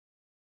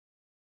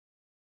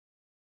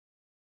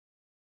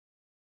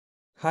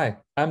Hi,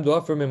 I'm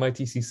Doga from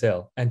MITC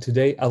Sale, and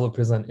today I will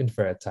present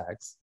infrared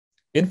tags.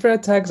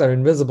 Infrared tags are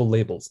invisible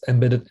labels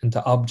embedded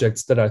into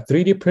objects that are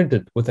 3D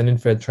printed with an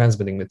infrared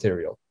transmitting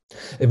material.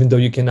 Even though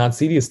you cannot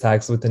see these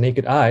tags with the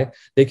naked eye,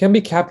 they can be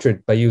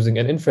captured by using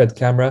an infrared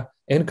camera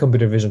and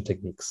computer vision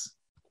techniques.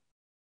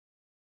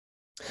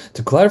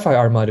 To clarify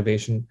our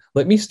motivation,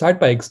 let me start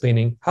by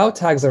explaining how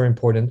tags are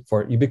important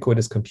for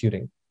ubiquitous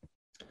computing.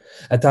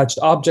 Attached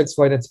objects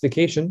for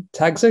identification,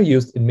 tags are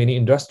used in many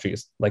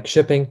industries like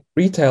shipping,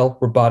 retail,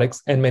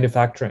 robotics, and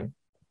manufacturing.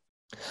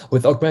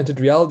 With augmented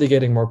reality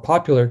getting more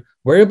popular,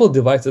 wearable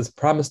devices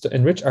promise to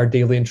enrich our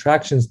daily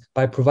interactions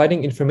by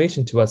providing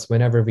information to us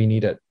whenever we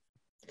need it.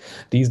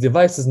 These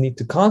devices need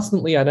to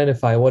constantly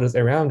identify what is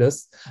around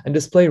us and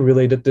display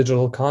related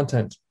digital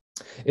content.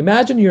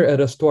 Imagine you're at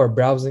a store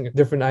browsing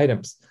different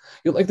items.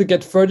 You'd like to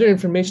get further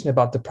information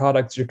about the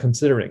products you're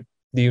considering,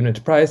 the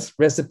unit price,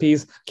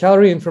 recipes,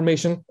 calorie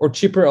information, or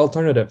cheaper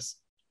alternatives.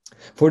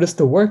 For this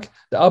to work,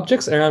 the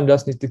objects around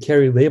us need to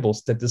carry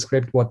labels that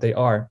describe what they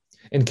are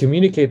and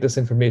communicate this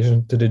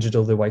information to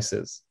digital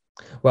devices.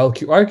 While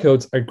QR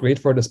codes are great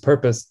for this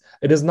purpose,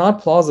 it is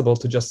not plausible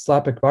to just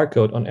slap a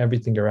barcode on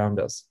everything around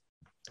us.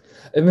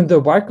 Even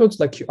though barcodes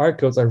like QR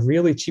codes are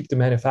really cheap to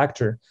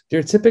manufacture,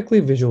 they're typically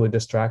visually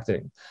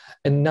distracting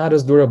and not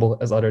as durable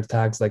as other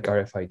tags like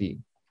RFID.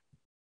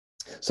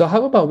 So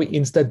how about we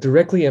instead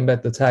directly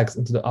embed the tags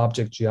into the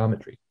object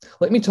geometry?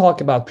 Let me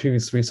talk about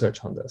previous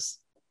research on this.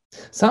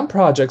 Some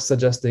projects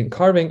suggesting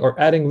carving or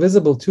adding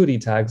visible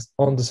 2D tags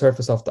on the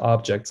surface of the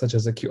object, such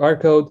as a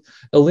QR code,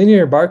 a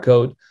linear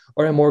barcode,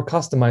 or a more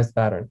customized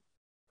pattern.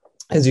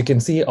 As you can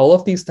see, all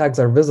of these tags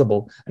are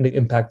visible and they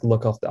impact the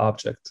look of the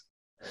object.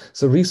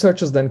 So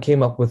researchers then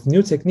came up with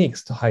new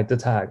techniques to hide the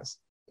tags.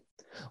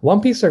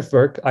 One piece of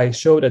work I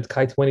showed at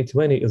KAI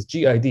 2020 is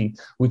GID,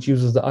 which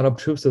uses the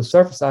unobtrusive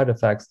surface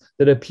artifacts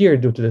that appear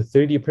due to the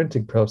 3D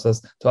printing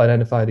process to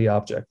identify the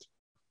object.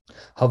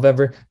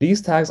 However,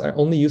 these tags are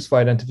only used for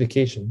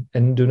identification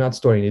and do not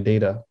store any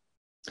data.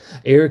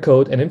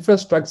 ArUco and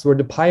InfraredTags were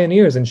the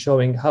pioneers in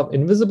showing how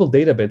invisible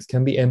data bits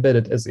can be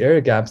embedded as air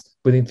gaps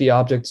beneath the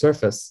object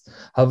surface.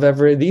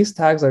 However, these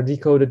tags are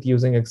decoded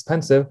using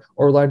expensive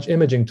or large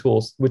imaging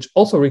tools, which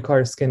also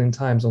require scanning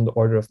times on the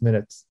order of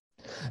minutes.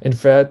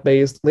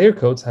 Infrared-based layer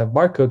codes have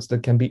barcodes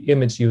that can be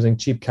imaged using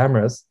cheap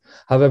cameras.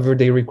 However,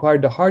 they require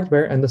the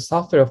hardware and the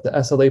software of the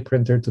SLA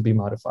printer to be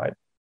modified.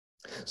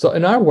 So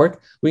in our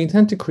work, we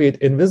intend to create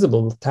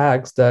invisible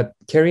tags that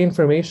carry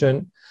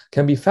information,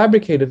 can be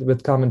fabricated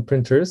with common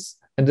printers,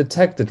 and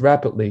detected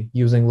rapidly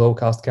using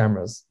low-cost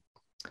cameras.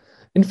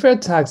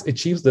 Infrared tags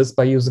achieves this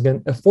by using an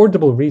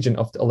affordable region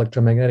of the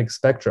electromagnetic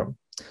spectrum,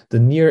 the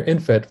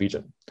near-infrared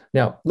region.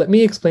 Now, let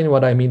me explain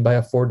what I mean by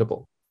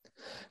affordable.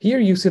 Here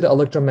you see the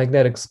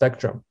electromagnetic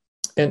spectrum,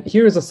 and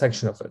here is a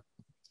section of it.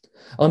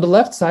 On the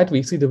left side,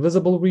 we see the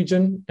visible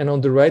region, and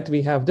on the right,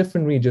 we have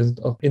different regions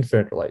of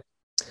infrared light.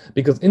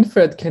 Because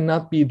infrared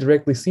cannot be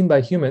directly seen by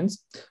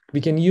humans,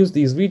 we can use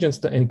these regions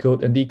to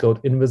encode and decode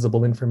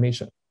invisible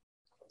information.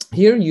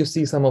 Here you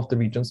see some of the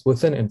regions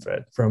within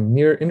infrared, from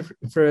near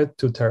infrared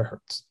to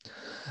terahertz.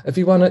 If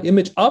you want to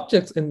image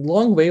objects in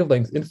long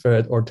wavelength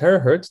infrared or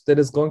terahertz, that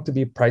is going to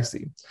be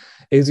pricey.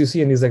 As you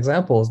see in these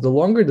examples, the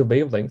longer the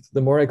wavelength,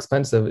 the more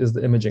expensive is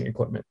the imaging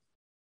equipment.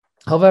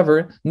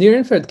 However,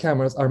 near-infrared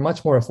cameras are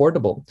much more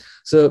affordable,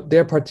 so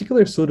they're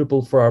particularly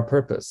suitable for our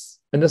purpose.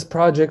 In this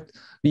project,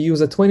 we use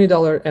a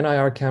 $20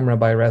 NIR camera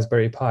by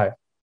Raspberry Pi.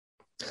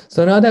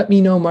 So now that we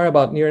know more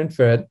about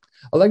near-infrared,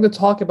 I'd like to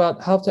talk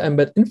about how to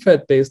embed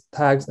infrared-based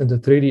tags into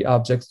 3D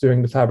objects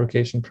during the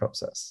fabrication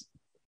process.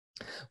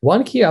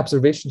 One key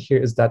observation here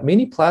is that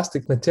many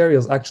plastic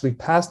materials actually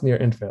pass near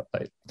infrared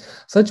light.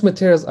 Such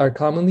materials are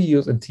commonly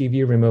used in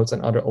TV remotes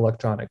and other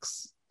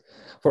electronics.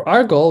 For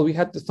our goal, we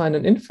had to find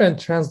an infrared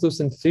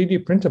translucent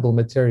 3D printable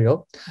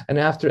material, and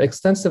after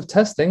extensive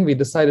testing, we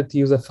decided to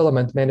use a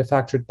filament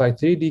manufactured by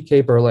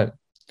 3DK Berlin.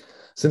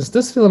 Since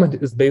this filament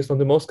is based on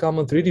the most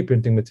common 3D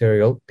printing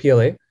material,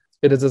 PLA,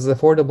 it is as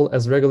affordable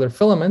as regular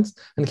filaments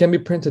and can be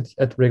printed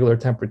at regular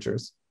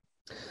temperatures.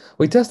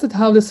 We tested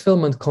how this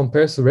filament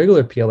compares to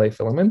regular PLA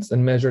filaments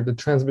and measured the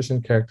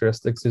transmission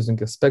characteristics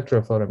using a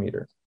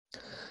spectrophotometer.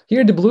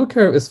 Here, the blue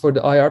curve is for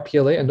the IR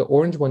PLA and the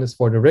orange one is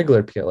for the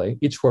regular PLA,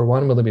 each for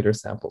 1 millimeter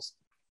samples.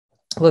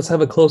 Let's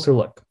have a closer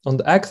look. On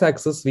the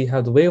x-axis, we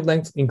have the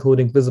wavelengths,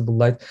 including visible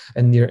light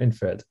and near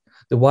infrared.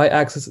 The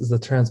y-axis is the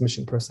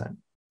transmission percent.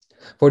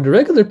 For the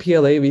regular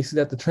PLA, we see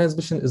that the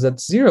transmission is at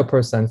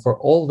 0% for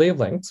all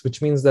wavelengths,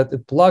 which means that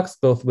it blocks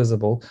both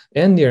visible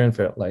and near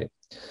infrared light.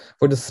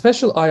 For the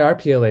special IR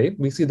PLA,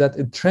 we see that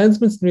it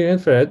transmits near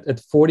infrared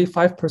at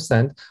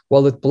 45%,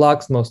 while it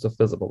blocks most of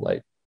visible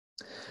light.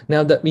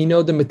 Now that we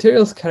know the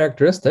material's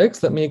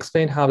characteristics, let me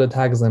explain how the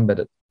tag is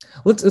embedded.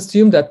 Let's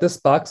assume that this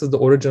box is the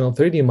original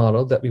 3D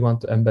model that we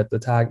want to embed the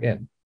tag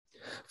in.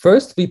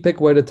 First, we pick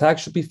where the tag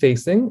should be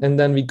facing, and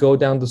then we go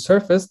down the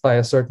surface by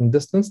a certain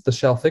distance, the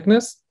shell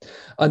thickness.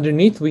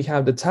 Underneath, we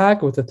have the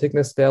tag with the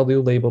thickness value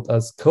labeled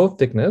as code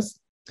thickness.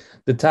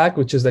 The tag,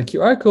 which is a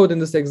QR code in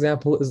this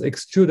example, is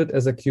extruded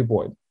as a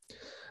cuboid.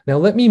 Now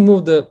let me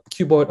move the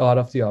cuboid out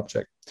of the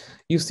object.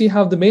 You see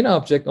how the main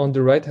object on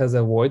the right has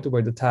a void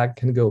where the tag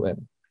can go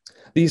in.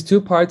 These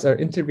two parts are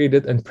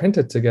integrated and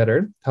printed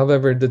together.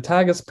 However, the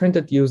tag is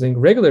printed using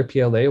regular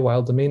PLA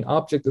while the main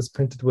object is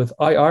printed with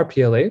IR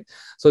PLA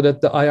so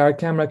that the IR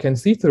camera can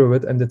see through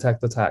it and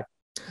detect the tag.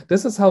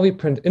 This is how we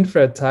print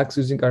infrared tags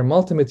using our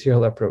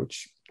multi-material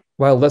approach.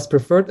 While less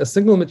preferred, a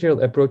single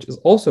material approach is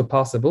also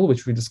possible,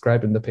 which we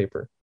described in the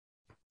paper.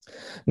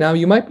 Now,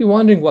 you might be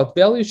wondering what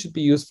values should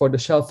be used for the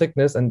shell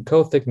thickness and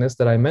code thickness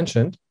that I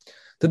mentioned.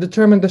 To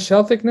determine the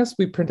shell thickness,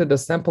 we printed a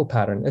sample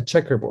pattern, a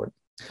checkerboard.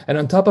 And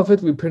on top of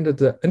it, we printed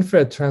the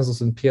infrared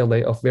translucent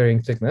PLA of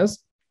varying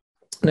thickness.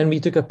 And then we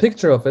took a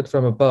picture of it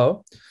from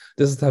above.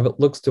 This is how it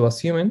looks to us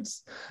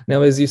humans.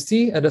 Now, as you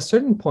see, at a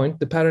certain point,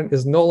 the pattern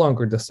is no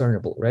longer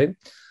discernible, right?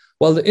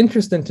 Well, the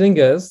interesting thing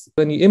is,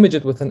 when you image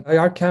it with an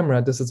IR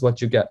camera, this is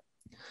what you get.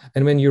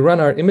 And when you run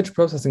our image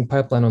processing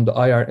pipeline on the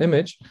IR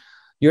image,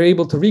 you're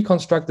able to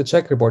reconstruct the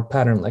checkerboard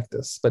pattern like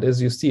this. But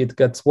as you see, it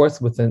gets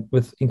worse with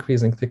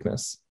increasing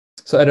thickness.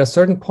 So at a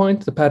certain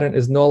point, the pattern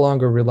is no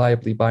longer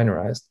reliably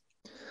binarized.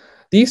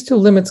 These two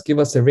limits give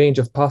us a range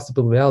of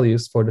possible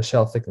values for the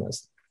shell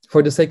thickness.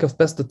 For the sake of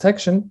best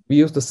detection, we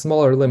use the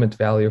smaller limit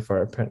value for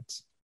our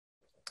prints.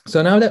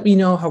 So now that we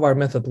know how our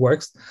method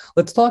works,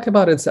 let's talk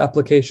about its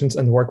applications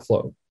and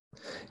workflow.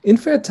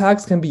 Infrared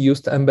tags can be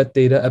used to embed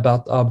data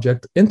about the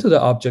object into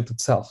the object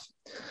itself.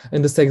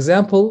 In this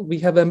example, we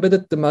have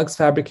embedded the mug's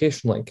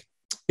fabrication link.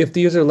 If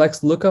the user likes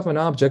to look up an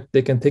object,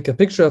 they can take a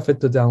picture of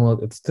it to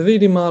download its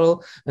 3D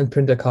model and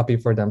print a copy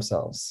for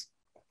themselves.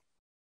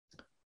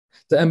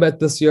 To embed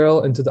this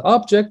URL into the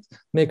object,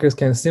 makers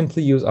can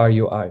simply use our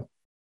UI.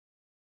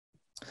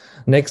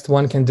 Next,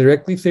 one can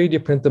directly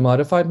 3D print the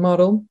modified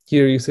model.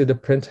 Here you see the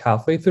print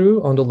halfway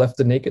through, on the left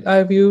the naked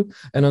eye view,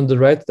 and on the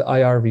right the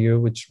IR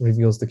view, which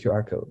reveals the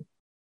QR code.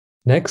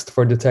 Next,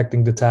 for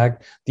detecting the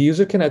tag, the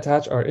user can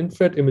attach our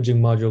infrared imaging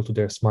module to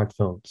their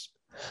smartphones.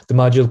 The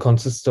module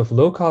consists of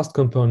low-cost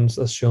components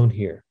as shown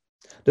here.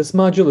 This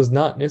module is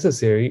not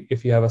necessary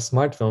if you have a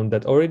smartphone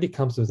that already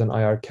comes with an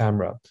IR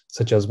camera,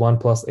 such as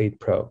OnePlus 8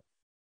 Pro.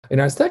 In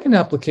our second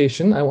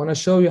application, I want to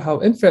show you how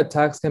infrared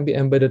tags can be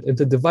embedded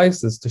into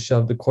devices to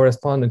show the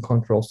corresponding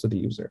controls to the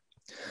user.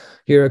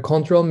 Here, a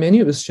control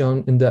menu is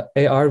shown in the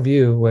AR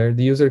view where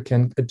the user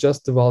can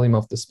adjust the volume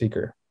of the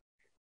speaker.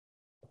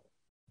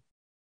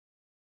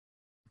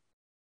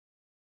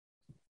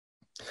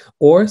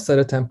 Or set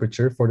a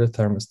temperature for the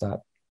thermostat.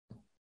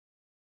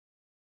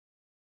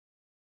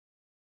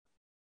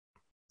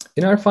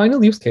 In our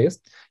final use case,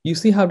 you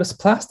see how this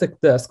plastic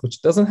disc,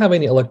 which doesn't have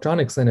any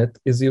electronics in it,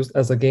 is used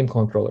as a game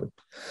controller.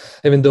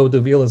 Even though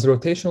the wheel is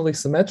rotationally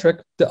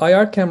symmetric, the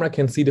IR camera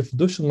can see the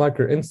fiducial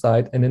marker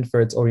inside and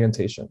infer its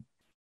orientation.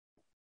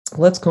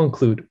 Let's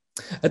conclude.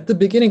 At the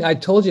beginning, I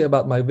told you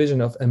about my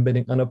vision of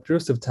embedding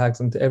unobtrusive tags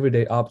into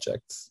everyday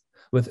objects.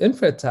 With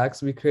infrared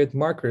tags, we create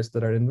markers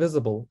that are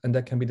invisible and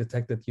that can be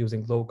detected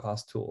using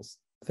low-cost tools.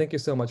 Thank you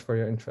so much for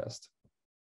your interest.